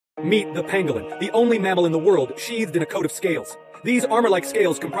Meet the pangolin, the only mammal in the world sheathed in a coat of scales. These armor-like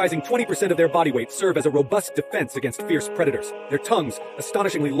scales, comprising 20% of their body weight, serve as a robust defense against fierce predators. Their tongues,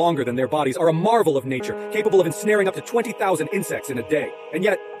 astonishingly longer than their bodies, are a marvel of nature, capable of ensnaring up to 20,000 insects in a day. And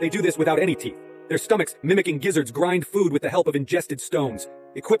yet, they do this without any teeth. Their stomachs, mimicking gizzards, grind food with the help of ingested stones.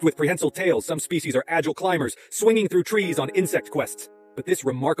 Equipped with prehensile tails, some species are agile climbers, swinging through trees on insect quests. But this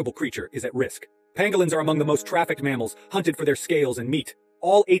remarkable creature is at risk. Pangolins are among the most trafficked mammals, hunted for their scales and meat.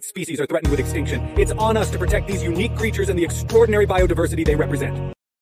 All 8 species are threatened with extinction. It's on us to protect these unique creatures and the extraordinary biodiversity they represent.